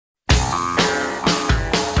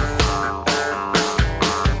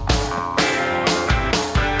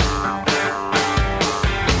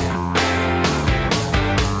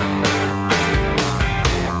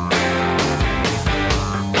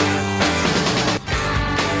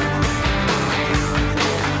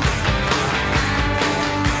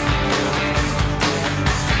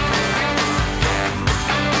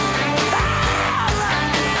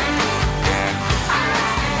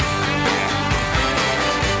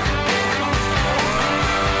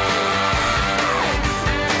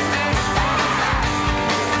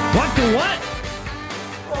the what?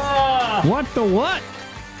 What the what?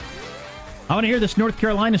 I want to hear this North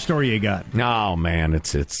Carolina story you got. Oh man,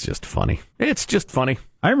 it's just funny. It's just funny.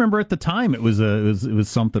 I remember at the time it was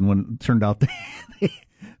something when it turned out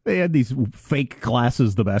they had these fake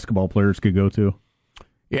classes the basketball players could go to.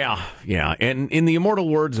 Yeah. And in the immortal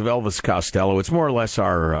words of Elvis Costello, it's more or less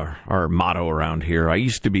our motto around here. I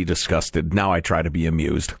used to be disgusted. Now I try to be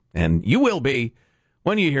amused. And you will be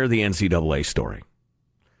when you hear the NCAA story.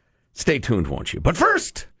 Stay tuned, won't you? But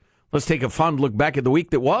first, let's take a fond look back at the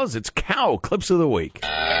week that was. It's Cow Clips of the Week.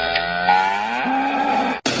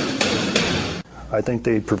 I think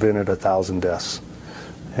they prevented 1,000 deaths.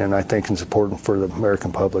 And I think it's important for the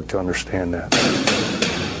American public to understand that.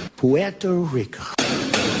 Puerto Rico.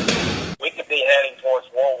 We could be heading towards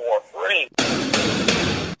World War III.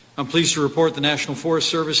 I'm pleased to report the National Forest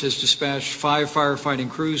Service has dispatched 5 firefighting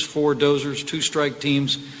crews, 4 dozers, 2 strike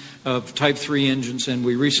teams of Type 3 engines, and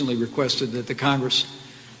we recently requested that the Congress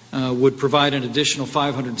would provide an additional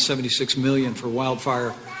 $576 million for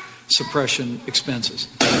wildfire suppression expenses.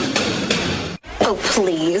 Oh,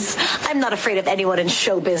 please. I'm not afraid of anyone in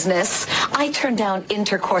show business. I turned down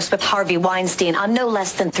intercourse with Harvey Weinstein on no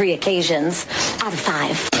less than 3 occasions out of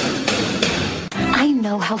 5. I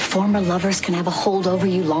know how former lovers can have a hold over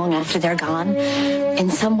you long after they're gone. In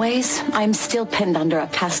some ways, I'm still pinned under a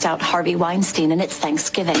passed-out Harvey Weinstein, and it's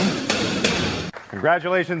Thanksgiving.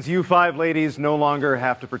 Congratulations, you 5 ladies no longer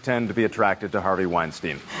have to pretend to be attracted to Harvey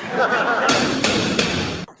Weinstein.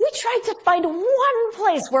 We tried to find one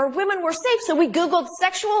place where women were safe, so we Googled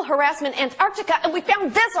sexual harassment Antarctica, and we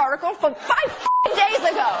found this article from 5 days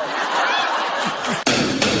ago.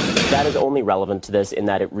 That is only relevant to this in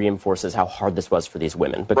that it reinforces how hard this was for these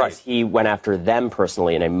women, because he went after them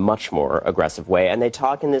personally in a much more aggressive way. And they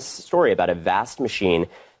talk in this story about a vast machine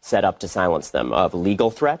set up to silence them, of legal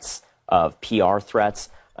threats, of PR threats.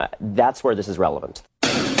 That's where this is relevant.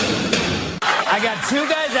 I got 2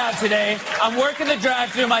 guys out today. I'm working the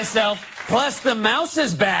drive-thru myself. Plus the mouse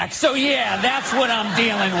is back. So yeah, that's what I'm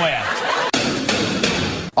dealing with.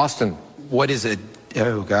 Austin, what is a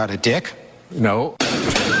dick? No.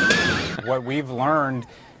 What we've learned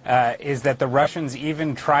is that the Russians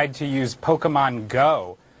even tried to use Pokemon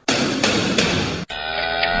Go.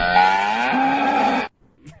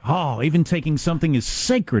 Oh, even taking something as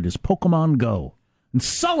sacred as Pokemon Go and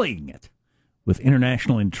sullying it with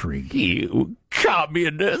international intrigue. You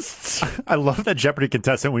communists. I love that Jeopardy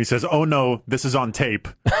contestant when he says, "Oh no, this is on tape.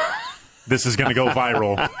 This is going to go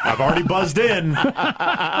viral. I've already buzzed in." Son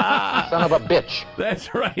of a bitch.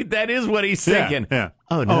 That's right. That is what he's thinking. Yeah.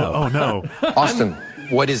 Oh, no. Oh, no. Austin,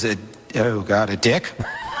 what is a dick?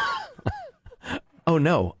 Oh,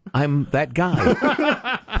 no. I'm that guy.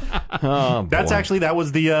 Oh, That's actually, that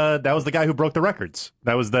was the guy who broke the records.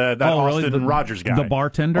 That was that Austin really? Rogers guy. The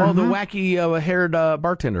bartender? Oh, the wacky haired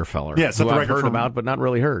bartender feller. Yeah, so who the I've record heard for about, but not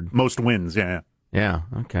really heard. Most wins, yeah. Yeah,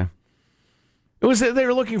 okay. It was they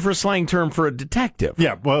were looking for a slang term for a detective.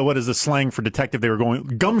 Yeah, well, what is the slang for detective? They were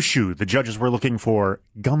going gumshoe. The judges were looking for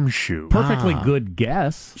gumshoe. Perfectly good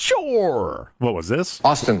guess. Sure. What was this?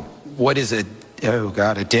 Austin, what is a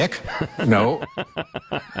dick? No.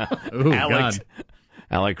 Alex.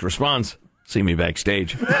 Alec responds, "See me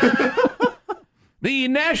backstage." The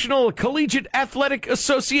National Collegiate Athletic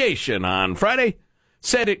Association on Friday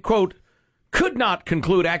said it, quote, could not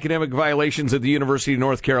conclude academic violations at the University of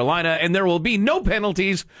North Carolina, and there will be no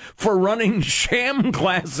penalties for running sham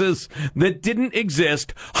classes that didn't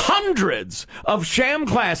exist. Hundreds of sham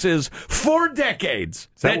classes for decades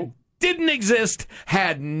that didn't exist,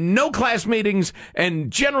 had no class meetings,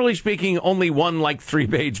 and generally speaking, only one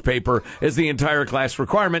 3-page paper as the entire class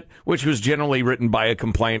requirement, which was generally written by a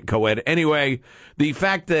compliant co-ed anyway. The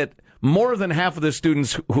fact that more than half of the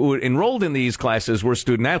students who enrolled in these classes were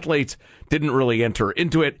student athletes didn't really enter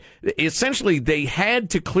into it. Essentially, they had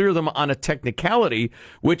to clear them on a technicality,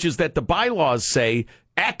 which is that the bylaws say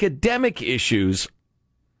academic issues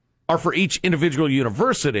are for each individual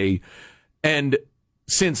university, and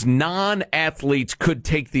since non-athletes could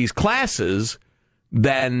take these classes,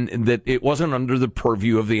 then that it wasn't under the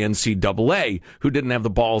purview of the NCAA, who didn't have the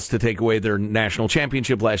balls to take away their national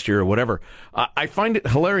championship last year or whatever. I find it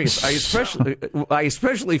hilarious. I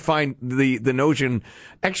especially find the notion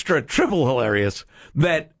extra triple hilarious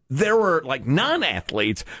that there were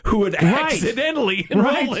non-athletes who would accidentally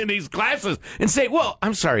enroll in these classes and say, "Well,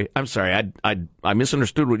 I'm sorry, I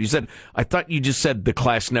misunderstood what you said. I thought you just said the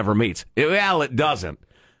class never meets." Well, it doesn't.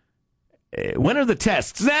 When are the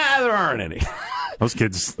tests? Nah, there aren't any. Those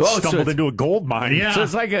kids stumbled into a gold mine. Yeah. So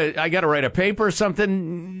it's like I got to write a paper or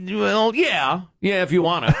something. Well, yeah, if you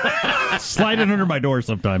want to. Slide it under my door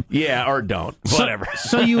sometime. Yeah, or don't. Whatever.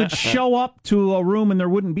 So you would show up to a room and there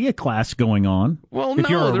wouldn't be a class going on. Well, if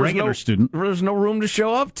you're a regular student. There's no room to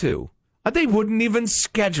show up to. They wouldn't even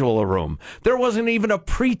schedule a room. There wasn't even a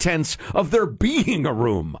pretense of there being a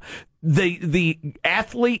room. The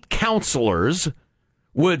athlete counselors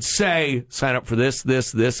would say, sign up for this,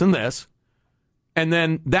 and this. And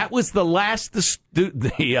then that was the last,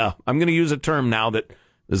 I'm going to use a term now that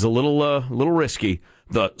is a little risky.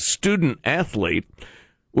 The student athlete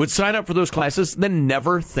would sign up for those classes, then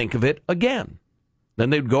never think of it again. Then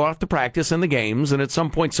they'd go off to practice in the games, and at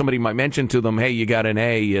some point somebody might mention to them, hey, you got an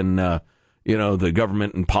A in, the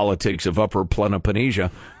government and politics of Upper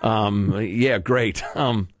Pleniponesia. Yeah, great.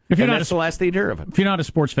 That's the last they'd hear of it. If you're not a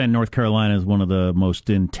sports fan, North Carolina is one of the most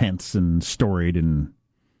intense and storied and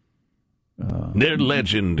they're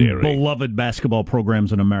legendary, beloved basketball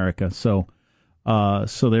programs in America. So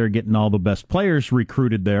they're getting all the best players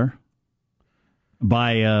recruited there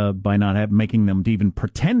by not making them to even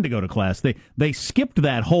pretend to go to class. They skipped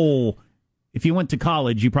that whole. If you went to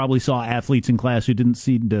college, you probably saw athletes in class who didn't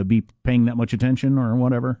seem to be paying that much attention or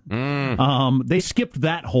whatever. They skipped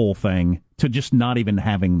that whole thing to just not even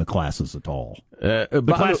having the classes at all.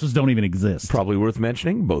 The classes don't even exist. Probably worth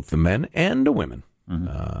mentioning, both the men and the women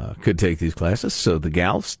could take these classes. So the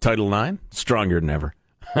gals, Title IX, stronger than ever.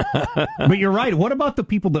 But you're right. What about the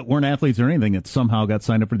people that weren't athletes or anything that somehow got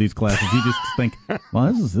signed up for these classes? You just think,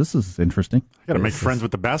 well, this is interesting. Got to make friends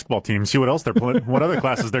with the basketball team, see what else what other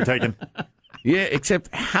classes they're taking. Yeah,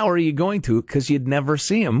 except how are you going to? Because you'd never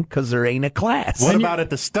see them because there ain't a class. What about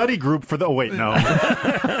at the study group for the... Oh, wait, no.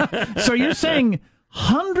 So you're saying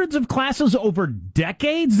hundreds of classes over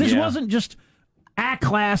decades? This wasn't just a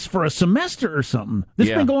class for a semester or something. This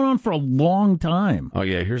has been going on for a long time. Oh,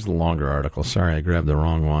 yeah, here's the longer article. Sorry, I grabbed the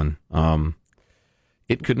wrong one.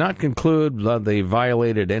 It could not conclude that they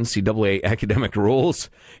violated NCAA academic rules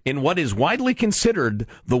in what is widely considered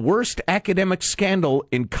the worst academic scandal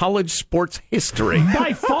in college sports history.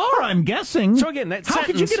 By far, I'm guessing. So again, how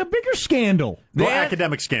could you get a bigger scandal? The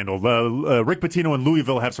academic scandal. Rick Pitino and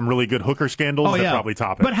Louisville have some really good hooker scandals that probably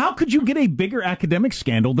top it. But how could you get a bigger academic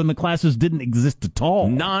scandal than the classes didn't exist at all?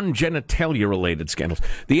 Non-genitalia-related scandals.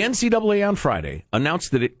 The NCAA on Friday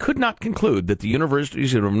announced that it could not conclude that the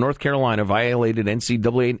universities of North Carolina violated NCAA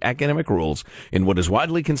academic rules in what is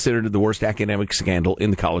widely considered the worst academic scandal in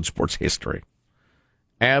the college sports history.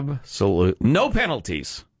 Absolute. No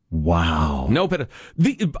penalties. Wow. No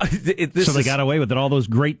penalties. So they got away with it. All those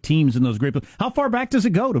great teams and those great... How far back does it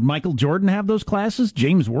go? Did Michael Jordan have those classes?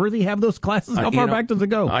 James Worthy have those classes? How far back does it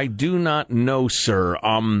go? I do not know, sir.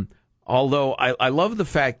 Although I love the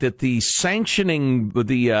fact that the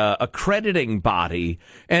accrediting body,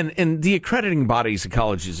 and the accrediting bodies of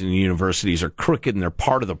colleges and universities are crooked and they're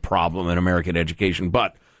part of the problem in American education.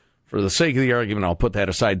 But for the sake of the argument, I'll put that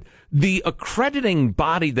aside. The accrediting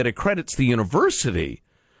body that accredits the university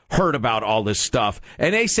heard about all this stuff,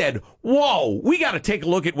 and they said, whoa, we got to take a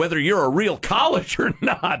look at whether you're a real college or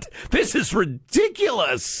not. This is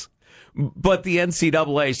ridiculous. But the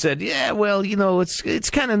NCAA said, yeah, well, it's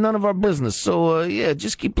kind of none of our business. So,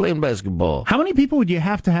 just keep playing basketball. How many people would you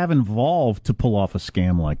have to have involved to pull off a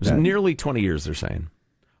scam like that? Nearly 20 years, they're saying.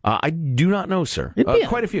 I do not know, sir.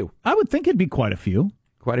 Quite a few. I would think it'd be quite a few.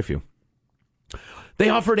 Quite a few. They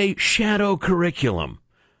offered a shadow curriculum.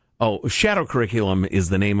 Oh, Shadow Curriculum is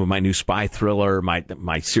the name of my new spy thriller,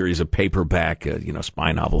 my series of paperback,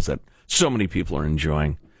 spy novels that so many people are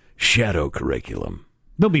enjoying. Shadow Curriculum.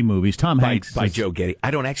 There'll be movies. Tom Hanks. By Joe Getty.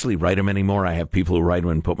 I don't actually write them anymore. I have people who write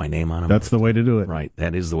them and put my name on them. That's the way to do it. Right.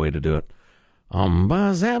 That is the way to do it.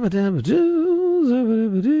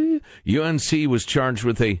 UNC was charged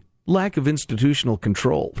with a lack of institutional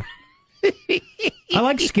control. I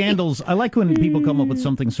like scandals. I like when people come up with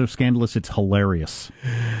something so scandalous it's hilarious.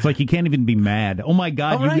 It's like you can't even be mad. Oh my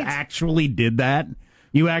God, you actually did that?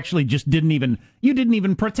 You actually just didn't even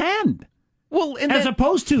pretend. Well, as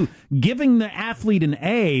opposed to giving the athlete an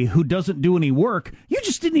A who doesn't do any work, you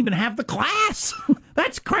just didn't even have the class.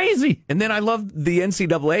 That's crazy. And then I love the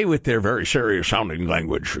NCAA with their very serious sounding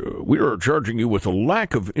language. We are charging you with a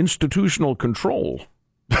lack of institutional control.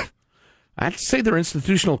 I have to say their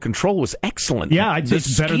institutional control was excellent. Yeah, I'd say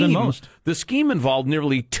it's better than most. The scheme involved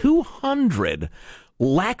nearly 200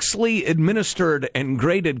 laxly administered and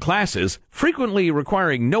graded classes, frequently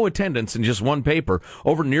requiring no attendance and just one paper,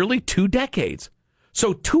 over nearly 2 decades.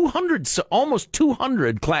 So almost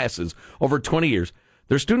 200 classes over 20 years.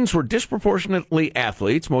 Their students were disproportionately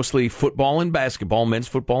athletes, mostly football and basketball, men's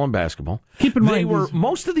football and basketball. Keep in mind,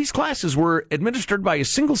 most of these classes were administered by a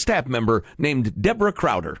single staff member named Deborah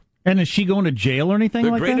Crowder. And is she going to jail or anything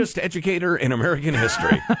like that? The greatest educator in American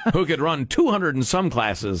history, who could run 200 and some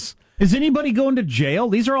classes. Is anybody going to jail?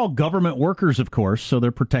 These are all government workers, of course, so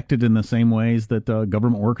they're protected in the same ways that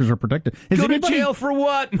government workers are protected. Go to jail for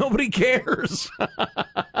what? Nobody cares.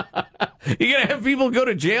 You're going to have people go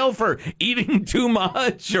to jail for eating too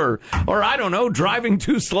much or I don't know, driving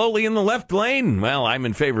too slowly in the left lane? Well, I'm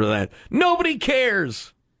in favor of that. Nobody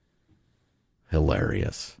cares.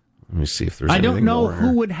 Hilarious. Let me see if there's anything more. I don't know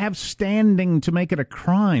who would have standing to make it a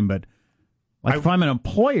crime, but if I'm an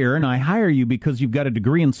employer and I hire you because you've got a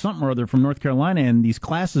degree in something or other from North Carolina and these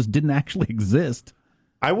classes didn't actually exist.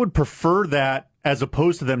 I would prefer that as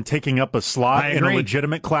opposed to them taking up a slot in a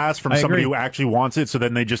legitimate class from somebody who actually wants it, so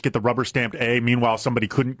then they just get the rubber stamped A. Meanwhile, somebody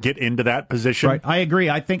couldn't get into that position. Right, I agree.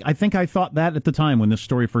 I think I thought that at the time when this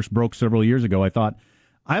story first broke several years ago. I thought,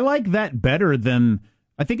 I like that better than...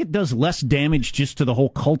 I think it does less damage just to the whole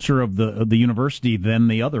culture of the university than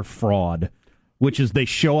the other fraud, which is they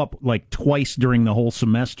show up like twice during the whole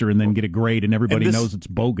semester and then get a grade and everybody knows it's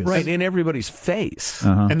bogus. Right, in everybody's face.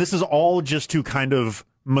 And this is all just to kind of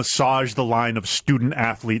massage the line of student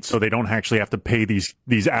athletes so they don't actually have to pay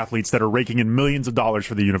these athletes that are raking in millions of dollars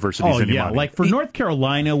for the universities any money. Like for North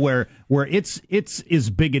Carolina where it's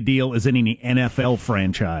as big a deal as any NFL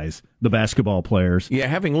franchise, the basketball players. Yeah,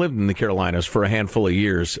 having lived in the Carolinas for a handful of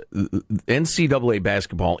years, NCAA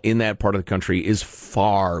basketball in that part of the country is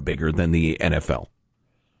far bigger than the NFL.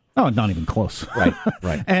 Oh, not even close. Right.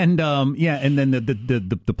 And and then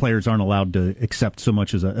the players aren't allowed to accept so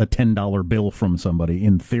much as a $10 bill from somebody,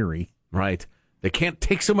 in theory. Right. They can't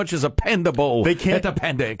take so much as a Panda Bowl at the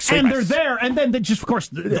Panda Express. And they're there, and then of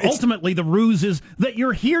course, ultimately the ruse is that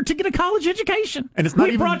you're here to get a college education. And it's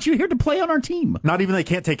we brought you here to play on our team. Not even they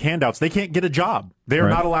can't take handouts. They can't get a job. They're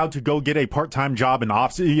not allowed to go get a part-time job in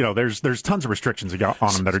off. There's tons of restrictions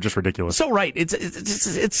on them that are just ridiculous. So right,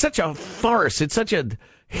 it's such a farce. It's such a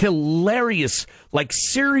hilarious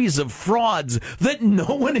series of frauds that no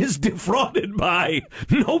one is defrauded by.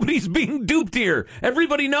 Nobody's being duped here.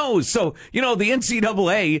 Everybody knows. So, the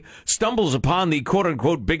NCAA stumbles upon the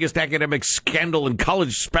quote-unquote biggest academic scandal in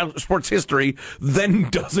college sports history, then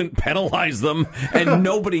doesn't penalize them, and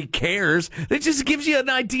nobody cares. It just gives you an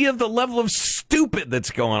idea of the level of stupid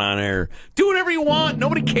that's going on there. Do whatever you want.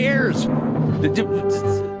 Nobody cares.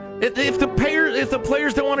 If the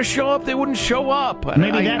players don't want to show up, they wouldn't show up.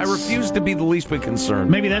 I refuse to be the least bit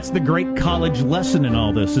concerned. Maybe that's the great college lesson in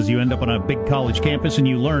all this, is you end up on a big college campus and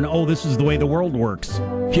you learn, this is the way the world works.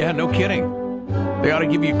 Yeah, no kidding. They ought to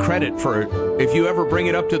give you credit for it. If you ever bring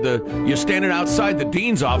it up to you're standing outside the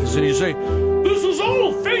dean's office and you say, this is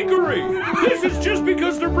all fakery. This is just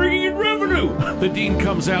because they're bringing in revenue. The dean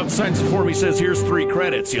comes out, signs the form, he says, here's 3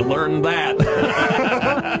 credits. You learned that.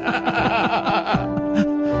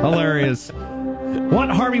 Hilarious. What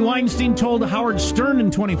Harvey Weinstein told Howard Stern in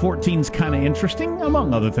 2014 is kind of interesting,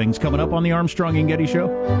 among other things, coming up on the Armstrong and Getty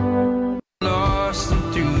Show.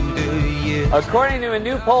 According to a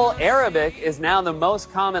new poll, Arabic is now the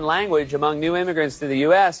most common language among new immigrants to the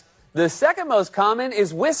U.S. The second most common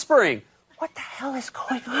is whispering. What the hell is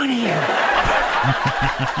going on here?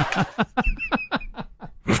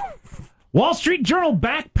 Wall Street Journal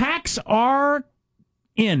backpacks are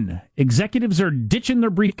in. Executives are ditching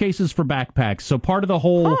their briefcases for backpacks. So part of the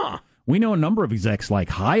whole, we know a number of execs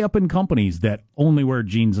high up in companies that only wear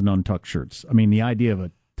jeans and untucked shirts. I mean, the idea of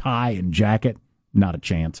a tie and jacket, not a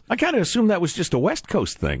chance. I kind of assumed that was just a West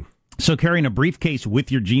Coast thing. So carrying a briefcase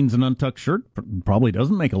with your jeans and untucked shirt probably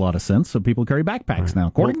doesn't make a lot of sense. So people carry backpacks now,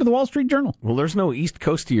 according to the Wall Street Journal. Well, there's no East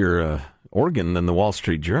Coast to your organ than the Wall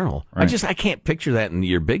Street Journal. Right. I can't picture that in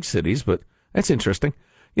your big cities, but that's interesting.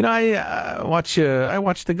 I watch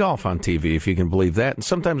the golf on TV, if you can believe that, and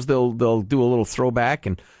sometimes they'll do a little throwback,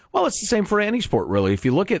 and it's the same for any sport, really. If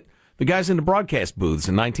you look at the guys in the broadcast booths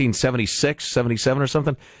in 1976, 77 or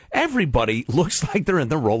something, everybody looks like they're in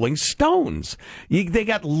the Rolling Stones. They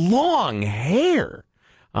got long hair,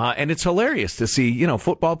 and it's hilarious to see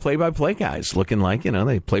football play-by-play guys looking like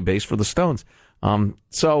they play bass for the Stones.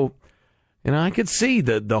 I could see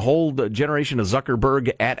the whole generation of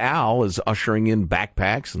Zuckerberg et al. Is ushering in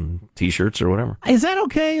backpacks and T-shirts or whatever. Is that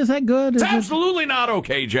okay? Is that good? It's absolutely not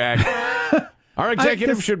okay, Jack. Our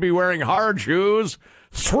executive should be wearing hard shoes,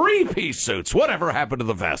 3-piece suits, whatever happened to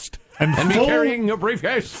the vest, and be carrying a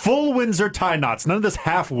briefcase. Full Windsor tie knots, none of this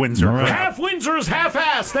half Windsor. Right. Half Windsor is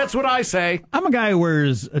half-assed, that's what I say. I'm a guy who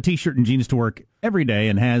wears a T-shirt and jeans to work every day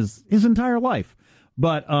and has his entire life.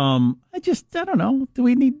 But I don't know. Do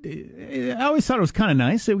we need? I always thought it was kind of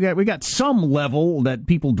nice. We got some level that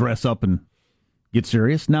people dress up and get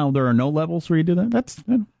serious. Now there are no levels where you do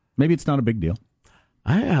that. Maybe it's not a big deal.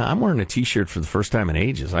 I'm wearing a T-shirt for the first time in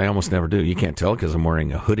ages. I almost never do. You can't tell because I'm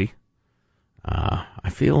wearing a hoodie. I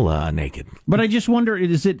feel naked. But I just wonder,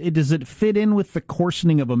 does it fit in with the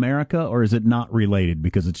coarsening of America, or is it not related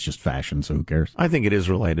because it's just fashion, so who cares? I think it is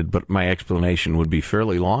related, but my explanation would be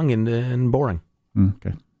fairly long and boring.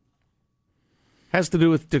 Okay. Has to do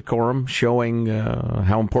with decorum, showing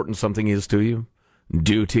how important something is to you,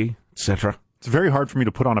 duty, etc. It's very hard for me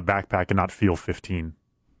to put on a backpack and not feel 15.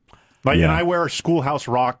 And I wear Schoolhouse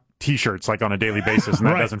Rock T-shirts like on a daily basis, and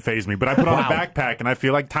that doesn't faze me. But I put on a backpack, and I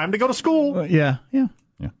feel like time to go to school. Yeah.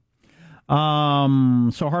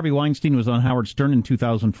 So Harvey Weinstein was on Howard Stern in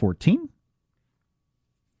 2014.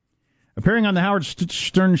 Appearing on the Howard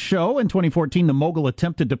Stern show in 2014, the mogul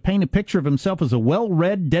attempted to paint a picture of himself as a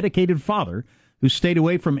well-read, dedicated father who stayed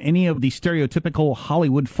away from any of the stereotypical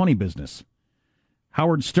Hollywood funny business.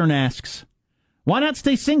 Howard Stern asks, why not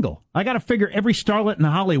stay single? I got to figure every starlet in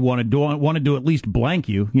Hollywood wanted to at least blank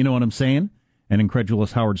you. You know what I'm saying? An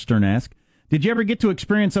incredulous Howard Stern asked. Did you ever get to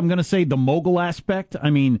experience, I'm going to say, the mogul aspect? I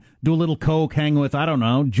mean, do a little coke, hang with, I don't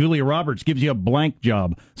know, Julia Roberts gives you a blank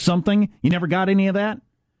job. Something? You never got any of that?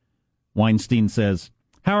 Weinstein says,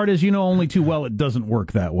 Howard, as you know only too well, it doesn't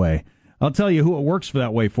work that way. I'll tell you who it works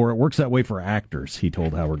that way for. It works that way for actors, he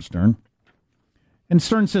told Howard Stern. And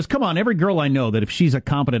Stern says, come on, every girl I know that if she's a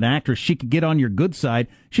competent actress, she could get on your good side.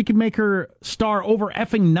 She could make her star over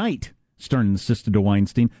effing night, Stern insisted to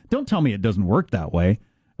Weinstein. Don't tell me it doesn't work that way.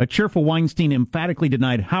 A cheerful Weinstein emphatically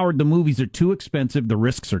denied, Howard, the movies are too expensive, the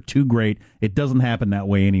risks are too great. It doesn't happen that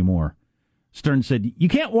way anymore. Stern said, you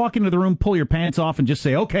can't walk into the room, pull your pants off, and just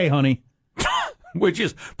say, okay, honey. Which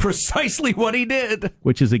is precisely what he did.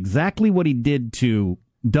 Which is exactly what he did to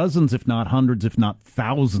dozens, if not hundreds, if not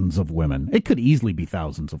thousands of women. It could easily be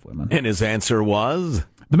thousands of women. And his answer was?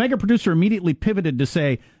 The mega producer immediately pivoted to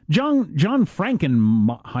say, John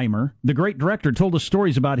Frankenheimer, the great director, told us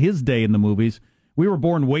stories about his day in the movies. We were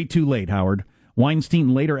born way too late, Howard.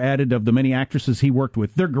 Weinstein later added of the many actresses he worked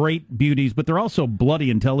with, they're great beauties, but they're also bloody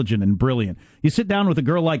intelligent and brilliant. You sit down with a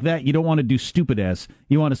girl like that, you don't want to do stupid ass.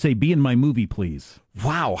 You want to say, be in my movie, please.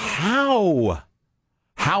 Wow,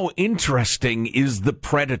 how interesting is the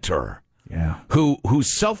predator? Yeah. Who's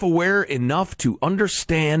self-aware enough to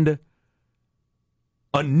understand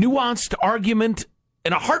a nuanced argument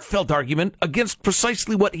and a heartfelt argument against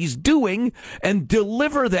precisely what he's doing and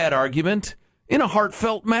deliver that argument in a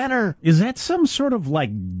heartfelt manner. Is that some sort of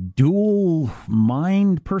dual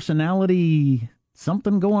mind personality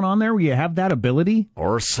something going on there where you have that ability?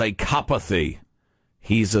 Or psychopathy.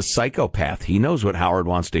 He's a psychopath. He knows what Howard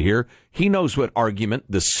wants to hear. He knows what argument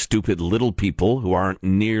the stupid little people who aren't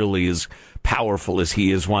nearly as powerful as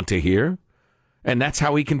he is want to hear. And that's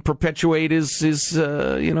how he can perpetuate his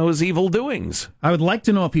evil doings. I would like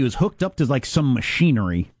to know if he was hooked up to some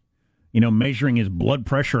machinery, measuring his blood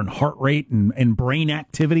pressure and heart rate and brain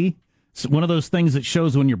activity. It's one of those things that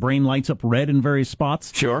shows when your brain lights up red in various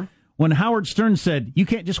spots. Sure. When Howard Stern said, you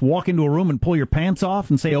can't just walk into a room and pull your pants off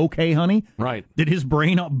and say, okay, honey. Right. Did his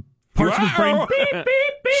brain, parts of his brain, beep, beep,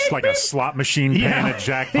 beep, it's like a slot machine paying a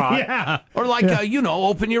jackpot. Yeah. Or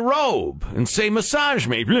open your robe and say, massage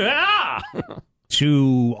me.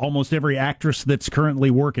 To almost every actress that's currently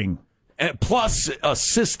working. Plus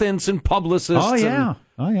assistants and publicists. Oh, yeah.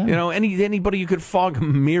 Anybody you could fog a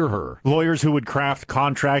mirror. Lawyers who would craft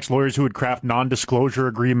contracts, lawyers who would craft non-disclosure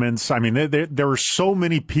agreements. I mean, there were so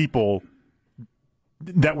many people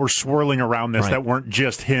that were swirling around this that weren't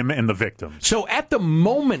just him and the victim. So at the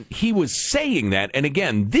moment he was saying that, and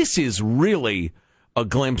again, this is really a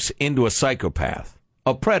glimpse into a psychopath,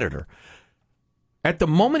 a predator. At the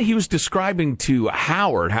moment he was describing to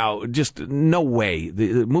Howard how just no way,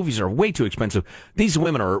 the movies are way too expensive. These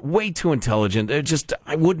women are way too intelligent.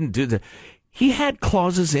 I wouldn't do that. He had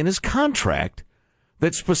clauses in his contract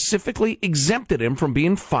that specifically exempted him from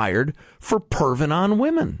being fired for perving on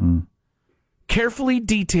women. Carefully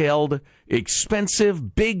detailed,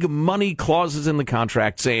 expensive, big money clauses in the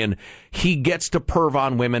contract saying he gets to perv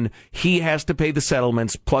on women. He has to pay the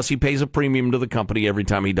settlements, plus he pays a premium to the company every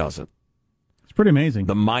time he does it. It's pretty amazing.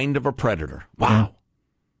 The mind of a predator. Wow.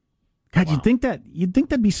 God, you'd think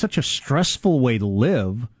that'd be such a stressful way to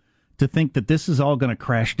live, to think that this is all going to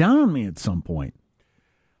crash down on me at some point.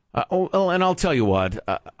 And I'll tell you what,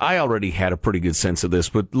 I already had a pretty good sense of this,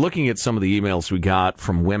 but looking at some of the emails we got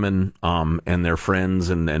from women and their friends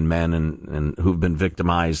and men and who've been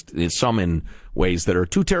victimized, some in ways that are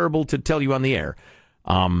too terrible to tell you on the air,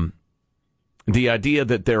 The idea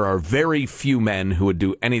that there are very few men who would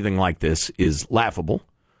do anything like this is laughable.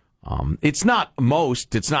 It's not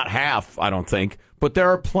most, it's not half, I don't think, but there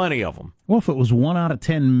are plenty of them. Well, if it was 1 out of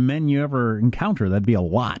 10 men you ever encounter, that'd be a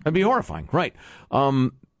lot. That'd be horrifying, right?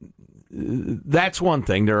 That's one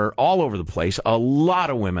thing. They're all over the place. A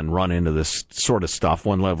lot of women run into this sort of stuff,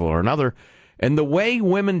 one level or another. And the way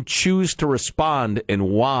women choose to respond and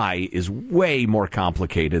why is way more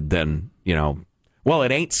complicated than, well,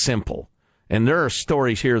 it ain't simple. And there are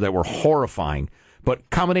stories here that were horrifying, but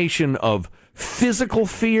combination of physical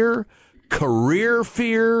fear, career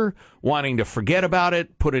fear, wanting to forget about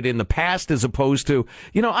it, put it in the past, as opposed to,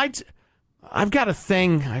 I've got a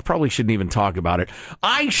thing, I probably shouldn't even talk about it.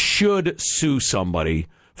 I should sue somebody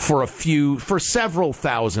for several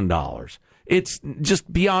 $1,000s. It's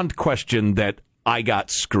just beyond question that I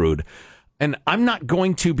got screwed. And I'm not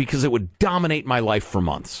going to, because it would dominate my life for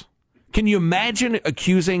months. Can you imagine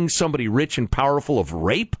accusing somebody rich and powerful of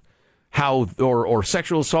rape? Or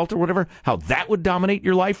sexual assault or whatever, how that would dominate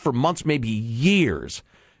your life for months, maybe years.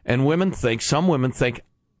 And some women think,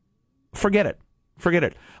 forget it.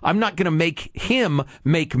 I'm not going to make him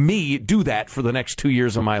make me do that for the next 2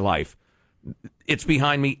 years of my life. It's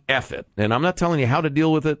behind me, F it. And I'm not telling you how to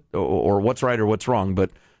deal with it or what's right or what's wrong,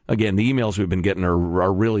 but again, the emails we've been getting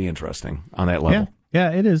are really interesting on that level.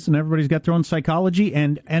 Yeah, it is, and everybody's got their own psychology,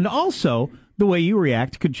 and also the way you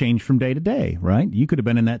react could change from day to day, right? You could have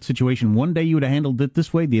been in that situation. One day you would have handled it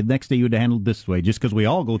this way, the next day you would have handled it this way, just because we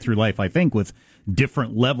all go through life, I think, with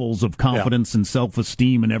different levels of confidence and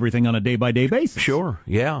self-esteem and everything on a day-by-day basis. Sure,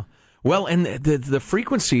 yeah. Well, and the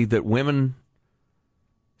frequency that women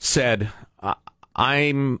said,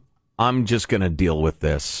 I'm just going to deal with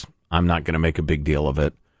this. I'm not going to make a big deal of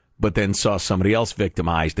it. But then saw somebody else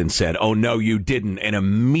victimized and said, oh, no, you didn't, and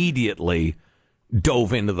immediately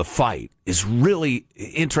dove into the fight is really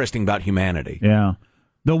interesting about humanity. Yeah.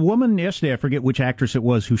 The woman yesterday, I forget which actress it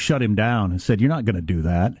was, who shut him down and said, you're not going to do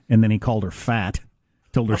that. And then he called her fat,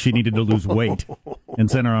 told her she needed to lose weight,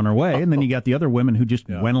 and sent her on her way. And then you got the other women who just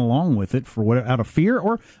went along with it out of fear.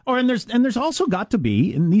 And there's also got to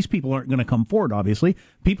be, and these people aren't going to come forward, obviously,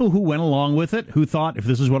 people who went along with it, who thought, if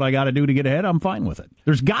this is what I got to do to get ahead, I'm fine with it.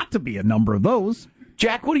 There's got to be a number of those.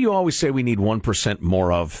 Jack, what do you always say we need 1%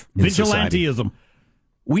 more of in society? Vigilantism.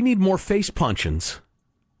 We need more face punchings.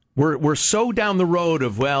 We're so down the road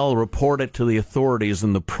of, report it to the authorities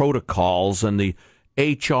and the protocols, and the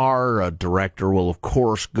HR director will, of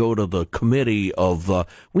course, go to the committee of,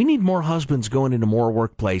 we need more husbands going into more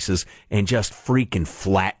workplaces and just freaking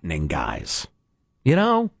flattening guys.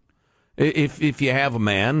 If you have a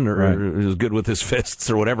man who's good with his fists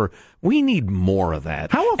or whatever, we need more of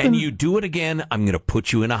that. How often, and you do it again, I'm going to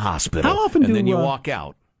put you in a hospital. How often and then you walk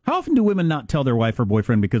out. How often do women not tell their wife or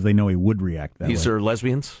boyfriend because they know he would react that way? These are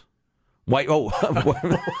lesbians? White? Oh.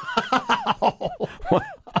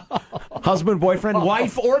 Husband, boyfriend,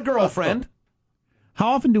 wife, or girlfriend. How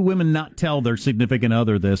often do women not tell their significant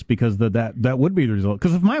other this because that would be the result?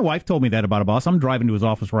 Because if my wife told me that about a boss, I'm driving to his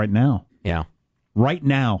office right now. Yeah. Right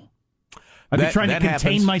now. I'd be trying to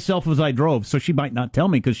contain myself as I drove, so she might not tell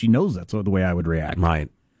me because she knows that's the way I would react. Right.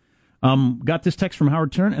 Got this text from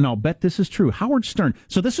Howard Stern, and I'll bet this is true. Howard Stern,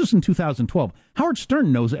 so this was in 2012. Howard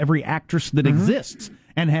Stern knows every actress that exists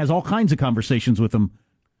and has all kinds of conversations with them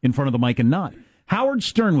in front of the mic and not. Howard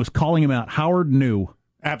Stern was calling him out. Howard knew.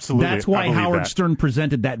 Absolutely. That's why Howard Stern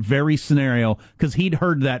presented that very scenario, because he'd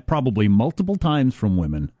heard that probably multiple times from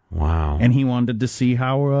women. Wow. And he wanted to see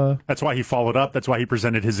how... That's why he followed up. That's why he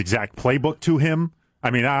presented his exact playbook to him. I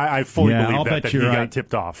mean, I fully believe that he got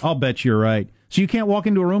tipped off. I'll bet you're right. So you can't walk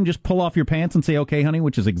into a room, just pull off your pants and say, okay, honey,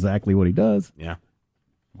 which is exactly what he does. Yeah.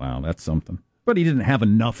 Wow, that's something. But he didn't have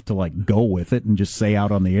enough to, go with it and just say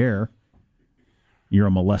out on the air, you're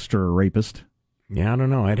a molester or rapist. Yeah, I don't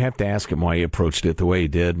know. I'd have to ask him why he approached it the way he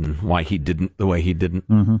did and why he didn't the way he didn't.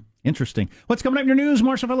 Mm-hmm. Interesting. What's coming up in your news,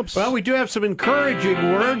 Marshall Phillips? Well, we do have some encouraging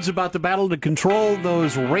words about the battle to control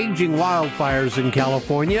those raging wildfires in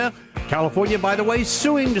California. California, by the way,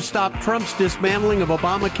 suing to stop Trump's dismantling of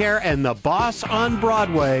Obamacare, and The Boss on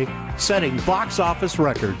Broadway setting box office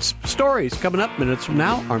records. Stories coming up minutes from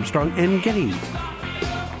now. Armstrong and Getty.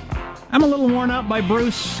 I'm a little worn out by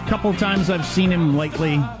Bruce. A couple of times I've seen him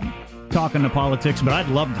lately talking to politics, but I'd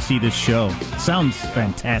love to see this show. Sounds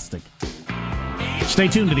fantastic. Stay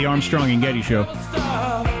tuned to the Armstrong and Getty Show.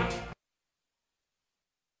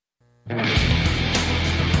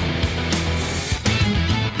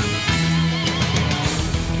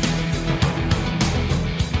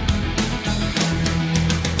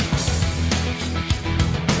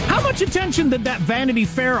 How much attention did that Vanity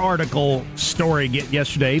Fair article story get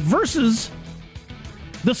yesterday versus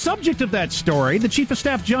The subject of that story, the Chief of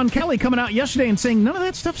Staff John Kelly coming out yesterday and saying none of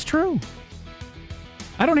that stuff's true.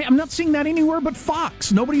 I'm not seeing that anywhere but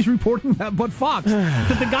Fox. Nobody's reporting that but Fox.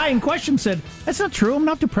 But the guy in question said, that's not true. I'm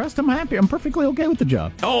not depressed. I'm happy. I'm perfectly okay with the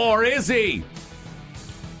job. Or is he?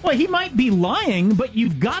 Well, he might be lying, but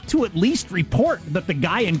you've got to at least report that the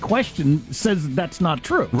guy in question says that's not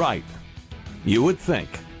true. Right. You would think.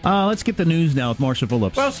 Let's get the news now with Marcia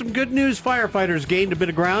Phillips. Well, some good news. Firefighters gained a bit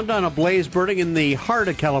of ground on a blaze burning in the heart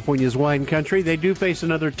of California's wine country. They do face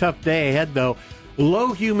another tough day ahead, though.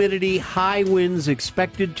 Low humidity, high winds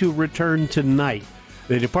expected to return tonight.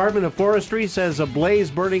 The Department of Forestry says a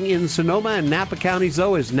blaze burning in Sonoma and Napa counties,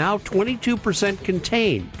 though, is now 22%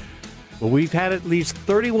 contained. Well, we've had at least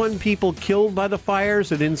 31 people killed by the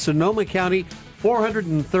fires, and in Sonoma County,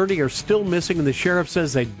 430 are still missing, and the sheriff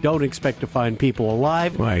says they don't expect to find people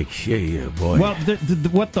alive. Yeah, boy. Well,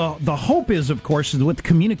 what the hope is, of course, is with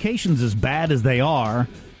communications as bad as they are,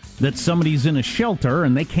 that somebody's in a shelter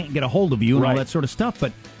and they can't get a hold of you and all that sort of stuff.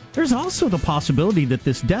 But there's also the possibility that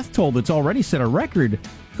this death toll that's already set a record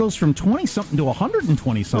goes from 20-something to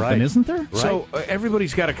 120-something, isn't there? Right. So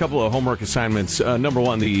everybody's got a couple of homework assignments. Number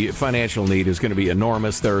one, the financial need is going to be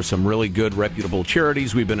enormous. There are some really good, reputable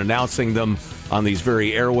charities. We've been announcing them on these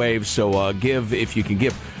very airwaves, so give if you can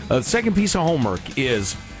give. The second piece of homework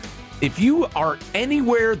is if you are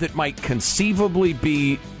anywhere that might conceivably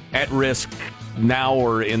be at risk now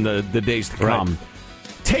or in the days to come,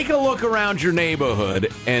 take a look around your neighborhood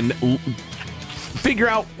and figure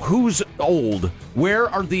out who's old. Where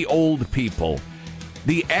are the old people?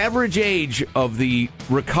 The average age of the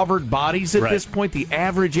recovered bodies at this point, the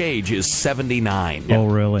average age is 79. Oh,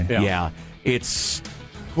 really? Yeah. It's,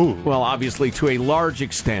 well, obviously, to a large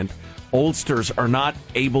extent, oldsters are not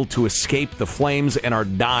able to escape the flames and are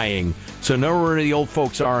dying. So know where the old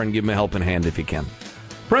folks are and give them a helping hand if you can.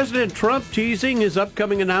 President Trump teasing his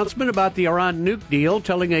upcoming announcement about the Iran nuke deal,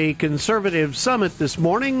 telling a conservative summit this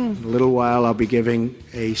morning. In a little while, I'll be giving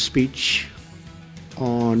a speech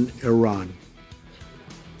on Iran,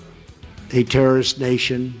 a terrorist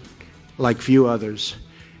nation like few others,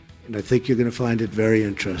 and I think you're going to find it very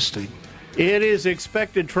interesting. It is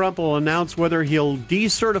expected Trump will announce whether he'll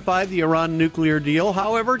decertify the Iran nuclear deal.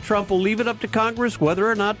 However, Trump will leave it up to Congress whether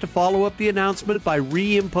or not to follow up the announcement by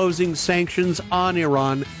reimposing sanctions on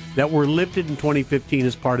Iran that were lifted in 2015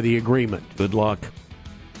 as part of the agreement. Good luck.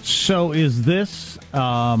 So is this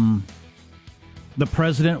the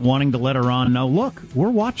president wanting to let Iran know, look, we're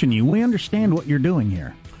watching you. We understand what you're doing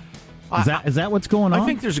here. Is that what's going on? I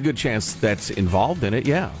think there's a good chance that's involved in it,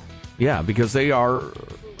 yeah. Yeah, because they are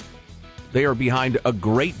behind a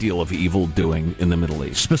great deal of evil doing in the Middle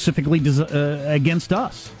East. Specifically against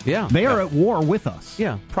us. Yeah. They are at war with us.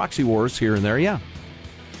 Yeah. Proxy wars here and there, yeah.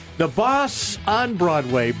 The Boss on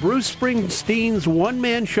Broadway. Bruce Springsteen's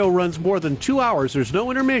one-man show runs more than 2 hours. There's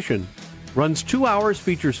no intermission. Runs 2 hours,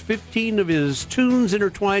 features 15 of his tunes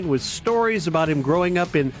intertwined with stories about him growing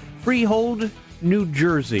up in Freehold, New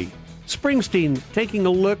Jersey. Springsteen taking a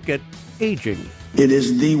look at aging. It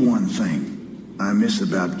is the one thing I miss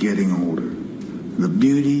about getting older, the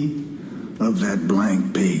beauty of that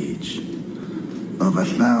blank page of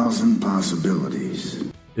 1,000 possibilities.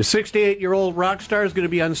 The 68-year-old rock star is going to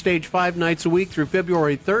be on stage 5 nights a week through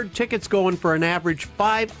February 3rd. Tickets going for an average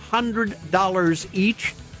 $500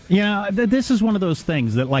 each. Yeah, this is one of those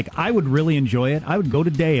things that, like, I would really enjoy it. I would go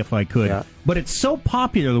today if I could. Yeah. But it's so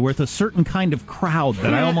popular with a certain kind of crowd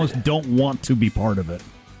that I almost don't want to be part of it.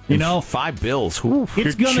 You know, $5.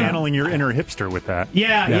 You're channeling your inner hipster with that.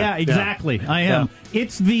 Yeah, exactly. Yeah. I am. Yeah.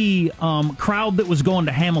 It's the crowd that was going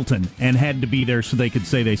to Hamilton and had to be there so they could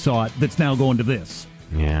say they saw it that's now going to this.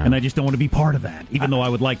 Yeah. And I just don't want to be part of that, even though I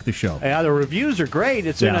would like the show. Yeah, the reviews are great.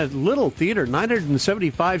 It's in a little theater,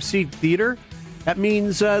 975-seat theater. That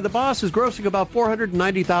means the Boss is grossing about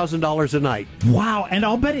 $490,000 a night. Wow, and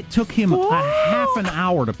I'll bet it took him a half an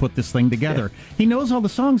hour to put this thing together. Yeah. He knows all the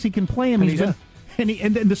songs, he can play them. And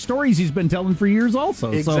the stories he's been telling for years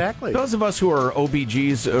also. Exactly. So, those of us who are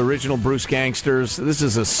OBG's, original Bruce gangsters, this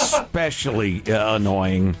is especially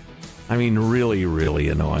annoying. I mean, really, really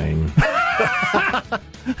annoying.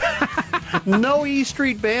 No E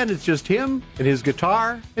Street Band. It's just him and his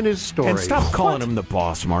guitar and his story. And stop calling him the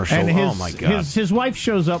Boss, Marshall. And oh, my God. His wife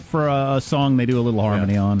shows up for a song they do a little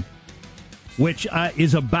harmony on, which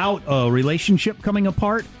is about a relationship coming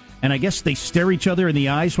apart. And I guess they stare each other in the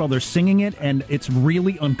eyes while they're singing it, and it's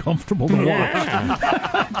really uncomfortable to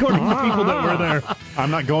watch. According to people that were there.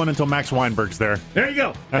 I'm not going until Max Weinberg's there. There you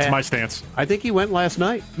go. That's my stance. I think he went last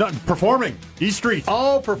night. No, performing. East Street.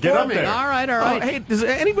 Oh, performing. Get up there. All right. Hey, does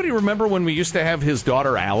anybody remember when we used to have his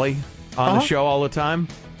daughter, Allie, on the show all the time?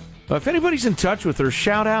 If anybody's in touch with her,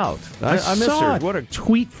 shout out. I miss saw her. What a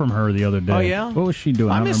tweet from her the other day. Oh, yeah? What was she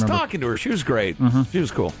doing? I don't miss remember. talking to her. She was great. She was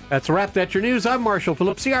cool. That's a wrap. That's your news. I'm Marshall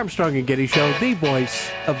Phillips, the Armstrong and Getty Show, the voice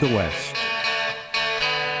of the West.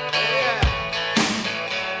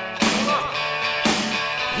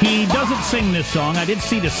 He doesn't sing this song. I did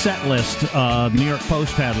see the set list the New York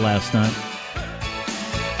Post had last night.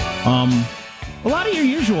 A lot of your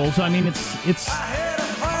usuals. I mean, it's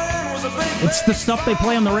the stuff they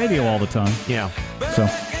play on the radio all the time. Yeah. So,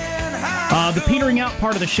 the petering out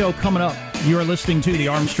part of the show coming up. You are listening to the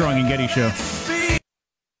Armstrong and Getty Show.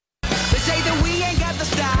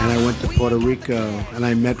 And I went to Puerto Rico, and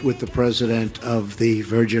I met with the president of the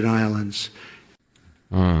Virgin Islands.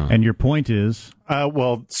 And your point is?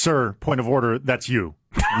 Well, sir, point of order, that's you.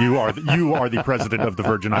 You are the president of the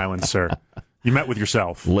Virgin Islands, sir. You met with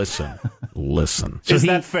yourself. Listen. So is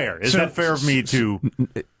that fair? Is that fair of me to...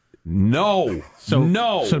 No.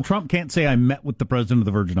 No. So Trump can't say I met with the president of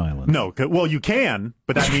the Virgin Islands. No. Well, you can,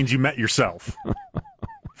 but that means you met yourself.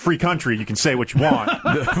 Free country, you can say what you want.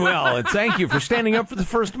 Well, and thank you for standing up for the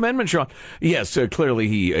First Amendment, Sean. Yes,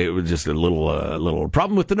 clearly it was just a little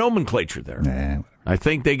problem with the nomenclature there. Nah. I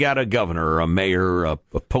think they got a governor, or a mayor, a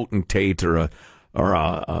potentate, or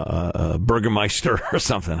a burgermeister or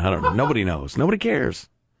something. I don't know. Nobody knows. Nobody cares.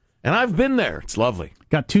 And I've been there. It's lovely.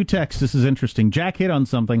 Got 2 texts. This is interesting. Jack hit on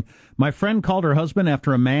something. My friend called her husband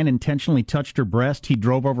after a man intentionally touched her breast. He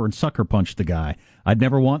drove over and sucker punched the guy. I'd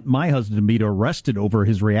never want my husband to be arrested over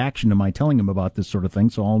his reaction to my telling him about this sort of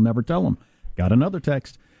thing, so I'll never tell him. Got another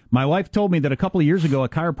text. My wife told me that a couple of years ago a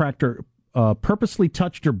chiropractor purposely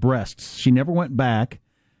touched her breasts. She never went back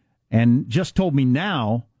and just told me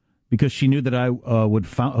now because she knew that I would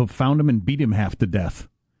have found him and beat him half to death.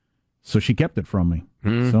 So she kept it from me.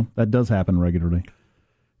 So that does happen regularly.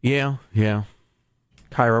 Yeah.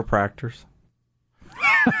 Chiropractors.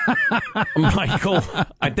 Michael,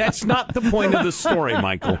 that's not the point of the story,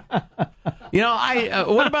 Michael. You know,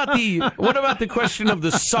 what about the question of the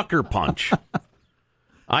sucker punch?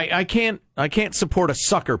 I can't support a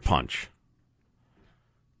sucker punch.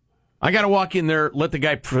 I got to walk in there, let the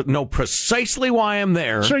guy know precisely why I'm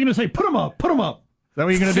there. So you're going to say, put him up. Is that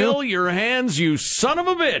what you're going to do? Fill your hands, you son of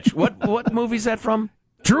a bitch. What movie's that from?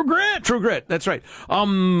 True Grit. True Grit, that's right.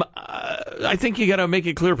 I think you got to make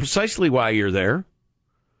it clear precisely why you're there,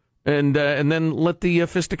 and then let the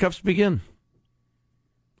fisticuffs begin.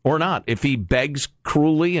 Or not. If he begs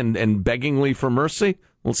cruelly and beggingly for mercy,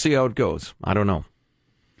 we'll see how it goes. I don't know.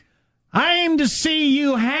 I aim to see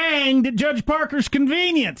you hanged at Judge Parker's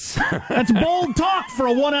convenience. That's bold talk for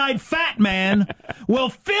a one-eyed fat man. Well,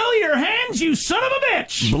 fill your hands, you son of a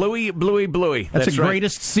bitch. Bluey. That's the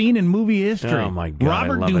greatest scene in movie history. Oh, my God.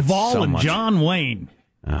 Robert Duvall so and much. John Wayne.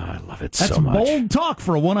 Oh, I love it That's so much. That's bold talk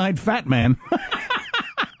for a one-eyed fat man.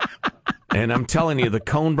 And I'm telling you, the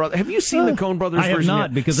Coen Brothers. Have you seen the Coen Brothers version? I have not,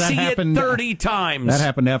 yet? because that See happened it 30 times. That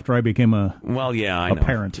happened after I became a know.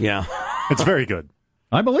 parent. Yeah. It's very good.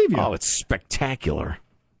 I believe you. Oh, it's spectacular.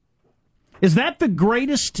 Is that the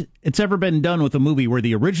greatest it's ever been done with a movie where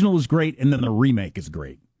the original is great and then the remake is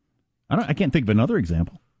great? I can't think of another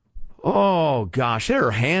example. Oh, gosh, there are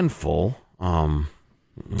a handful.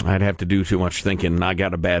 I'd have to do too much thinking. I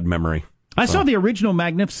got a bad memory. I saw the original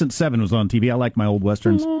Magnificent Seven was on TV. I like my old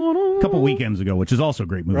westerns. A couple weekends ago, which is also a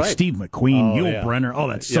great movie. Right. Steve McQueen, Yul yeah. Brynner. Oh,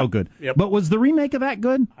 that's so good. Yep. But was the remake of that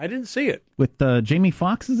good? I didn't see it. With Jamie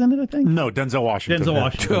Foxx is in it, I think? No, Denzel Washington.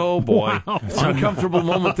 Oh, boy. Wow. Uncomfortable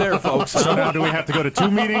moment there, folks. So now do we have to go to 2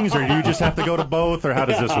 meetings, or do you just have to go to both, or how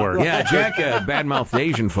does this work? Yeah, Jack badmouthed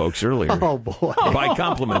Asian folks earlier. Oh, boy. By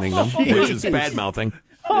complimenting them, which is badmouthing.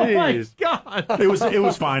 Oh, my God. It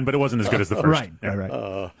was fine, but it wasn't as good as the first. Right.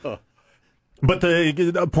 But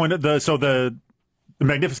the point of the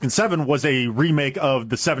Magnificent Seven was a remake of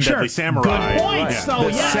the Seven Deadly Samurai. Good points, though.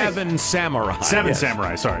 The Seven Samurai.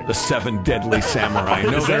 Samurai, sorry. The Seven Deadly Samurai.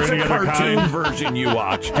 No, Is there that's any a other cartoon kind? version you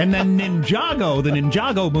watch. And then Ninjago, the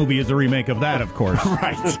Ninjago movie is a remake of that, of course.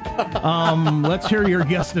 Right. Let's hear your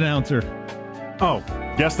guest announcer. Oh,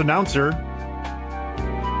 guest announcer.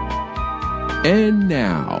 And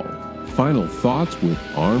now, final thoughts with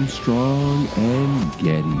Armstrong and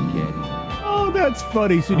Getty. Oh, that's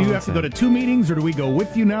funny. So do you have to go to 2 meetings, or do we go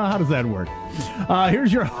with you now? How does that work?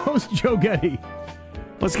 Here's your host, Joe Getty.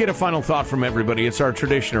 Let's get a final thought from everybody. It's our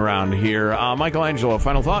tradition around here. Michelangelo,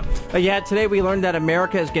 final thought? Yeah, today we learned that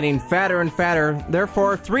America is getting fatter and fatter.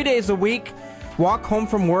 Therefore, 3 days a week, walk home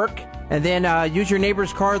from work, and then use your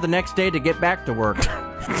neighbor's car the next day to get back to work.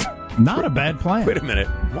 Not a bad plan. Wait a minute.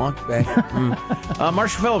 Walk back.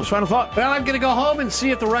 Marshall Phillips, final thought. Well, I'm going to go home and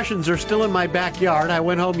see if the Russians are still in my backyard. I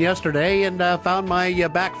went home yesterday and found my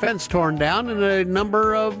back fence torn down and a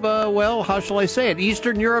number of, how shall I say it,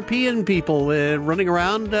 Eastern European people running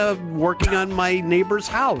around working on my neighbor's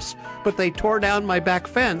house. But they tore down my back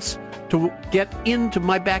fence to get into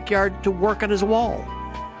my backyard to work on his wall.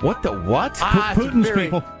 What the what? Putin's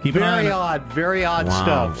people. Keep an eye on it. Very odd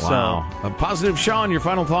stuff. Wow. So. A positive, Sean, your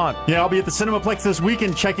final thought. Yeah, I'll be at the Cinemaplex this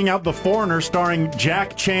weekend checking out The Foreigner starring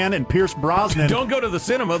Jack Chan and Pierce Brosnan. Don't go to the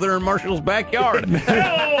cinema. They're in Marshall's backyard.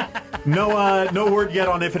 No word yet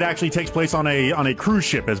on if it actually takes place on a cruise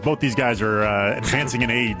ship, as both these guys are advancing in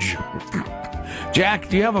age. Jack,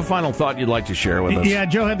 do you have a final thought you'd like to share with us? Yeah,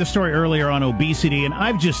 Joe had the story earlier on obesity, and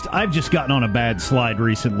I've just gotten on a bad slide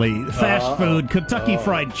recently. Fast food, Kentucky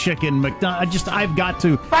Fried Chicken, McDonald's. I've got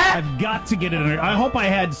to get it in there. I hope I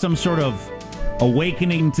had some sort of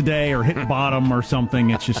awakening today or hit bottom or something.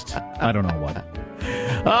 It's just, I don't know what.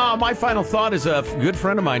 My final thought is a good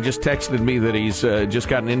friend of mine just texted me that he's just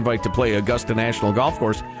got an invite to play Augusta National Golf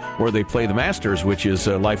Course where they play the Masters, which is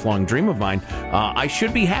a lifelong dream of mine. I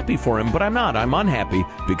should be happy for him, but I'm not. I'm unhappy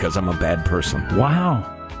because I'm a bad person. Wow.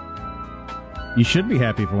 You should be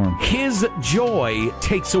happy for him. His joy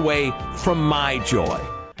takes away from my joy.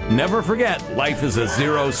 Never forget, life is a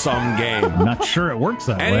zero-sum game. I'm not sure it works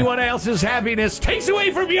that way. Anyone else's happiness takes away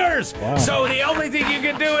from yours. Wow. So the only thing you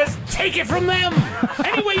can do is take it from them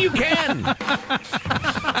any way you can.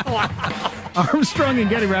 Armstrong and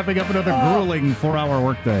Getty wrapping up another grueling 4-hour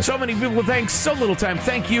workday. So many people, thanks, so little time.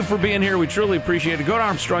 Thank you for being here. We truly appreciate it. Go to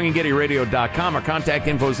ArmstrongandGettyRadio.com. Our contact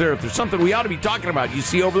info's there. If there's something we ought to be talking about you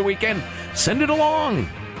see over the weekend, send it along.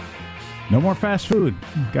 No more fast food.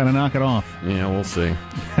 Got to knock it off. Yeah, we'll see.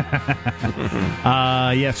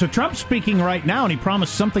 So Trump's speaking right now, and he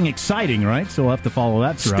promised something exciting, right? So we'll have to follow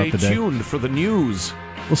that throughout the day. Stay tuned for the news.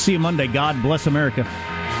 We'll see you Monday. God bless America.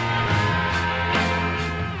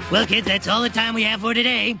 Well, kids, that's all the time we have for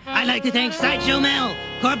today. I'd like to thank Sideshow Mel,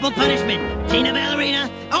 Corporal Punishment, Tina Ballerina,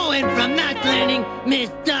 and from Knots Landing, Miss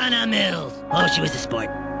Donna Mills. Oh, she was a sport.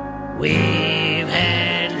 We've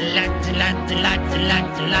had lots and lots and lots and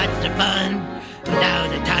lots and lots of fun. But now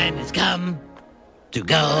the time has come to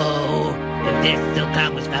go. If this silk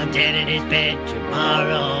clown was found dead in his bed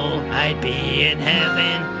tomorrow, I'd be in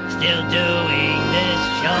heaven still doing this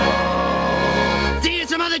show. See you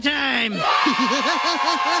some other time.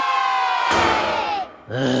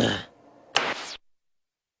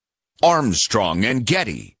 Armstrong and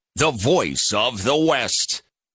Getty, the voice of the West.